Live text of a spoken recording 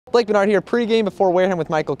Blake Bernard here, pregame before Wareham with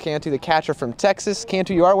Michael Cantu, the catcher from Texas.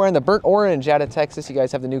 Cantu, you are wearing the burnt orange out of Texas. You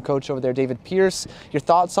guys have the new coach over there, David Pierce. Your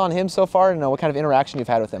thoughts on him so far, and what kind of interaction you've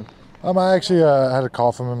had with him? I actually had a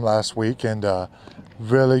call from him last week, and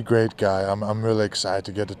really great guy. I'm really excited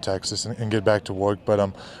to get to Texas and get back to work.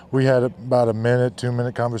 But we had about a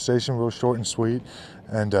 2-minute conversation, real short and sweet.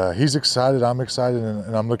 And he's excited, I'm excited,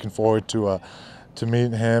 and I'm looking forward to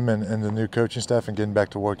meeting him and the new coaching staff and getting back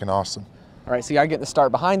to work in Austin. All right, so you got to get the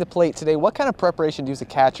start behind the plate today. What kind of preparation do you as a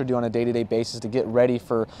catcher do on a day-to-day basis to get ready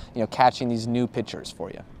for catching these new pitchers for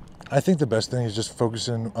you? I think the best thing is just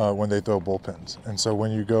focusing when they throw bullpens. And so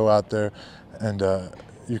when you go out there and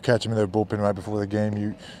you catch them in their bullpen right before the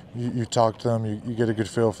game, you talk to them, you get a good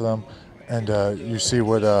feel for them, and you see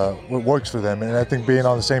what works for them. And I think being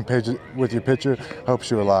on the same page with your pitcher helps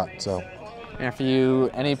you a lot. So. And for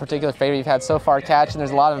you, any particular favorite you've had so far catching?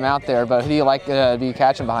 There's a lot of them out there, but who do you like to be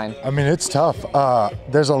catching behind? I mean, it's tough.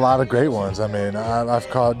 There's a lot of great ones. I mean, I've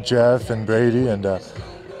caught Jeff and Brady, and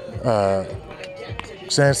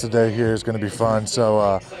Sands today here is going to be fun.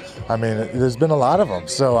 So, I mean, there's been a lot of them.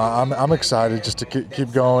 So I'm excited just to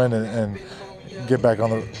keep going and get back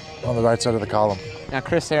on the right side of the column. Now,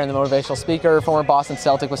 Chris Aaron, the motivational speaker, former Boston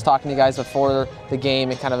Celtic, was talking to you guys before the game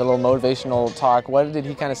and kind of a little motivational talk. What did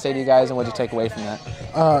he kind of say to you guys, and what did you take away from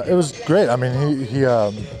that? It was great. I mean,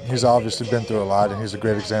 he's obviously been through a lot, and he's a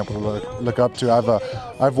great example to look up to.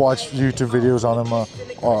 I've watched YouTube videos on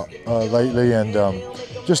him lately, and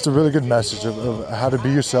just a really good message of how to be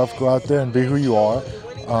yourself, go out there and be who you are,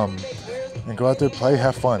 and go out there, play,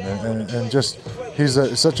 have fun, and just he's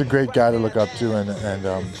such a great guy to look up to,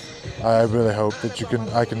 and I really hope that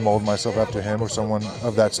I can mold myself after him or someone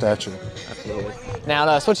of that stature. Absolutely.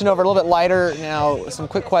 Now, switching over a little bit lighter, now some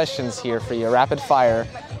quick questions here for you, rapid fire.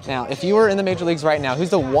 Now, if you were in the major leagues right now, who's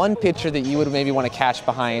the one pitcher that you would maybe want to catch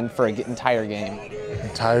behind for an entire game?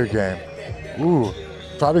 Entire game? Ooh,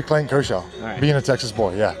 probably Clayton Kershaw. Right. Being a Texas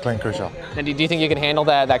boy, yeah, Clayton Kershaw. And do you think you could handle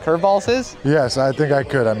that curveball of his? Yes, I think I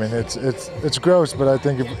could. I mean, it's gross, but I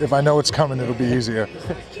think if I know it's coming, it'll be easier.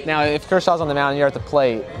 Now, if Kershaw's on the mound and you're at the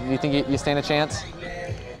plate, do you think you stand a chance?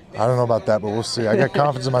 I don't know about that, but we'll see. I got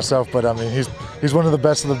confidence in myself, but I mean, he's one of the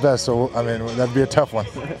best, so I mean, that'd be a tough one.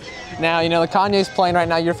 Now, the Kanye's playing right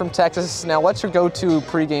now. You're from Texas. Now, what's your go-to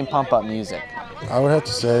pregame pump-up music? I would have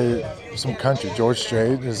to say some country. George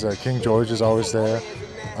Strait King George is always there.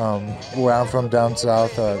 Where I'm from down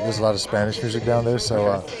south, there's a lot of Spanish music down there,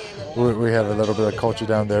 so we have a little bit of culture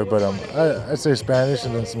down there. But I'd say Spanish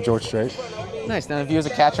and then some George Strait. Nice. Now, if you as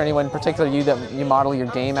a catcher, anyone in particular that you model your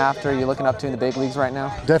game after, you're looking up to in the big leagues right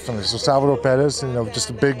now? Definitely. So Salvador Perez,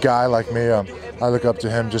 just a big guy like me. I look up to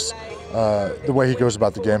him, just the way he goes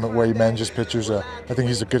about the game, the way he manages pitchers. I think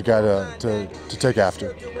he's a good guy to take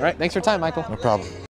after. All right. Thanks for your time, Michael. No problem.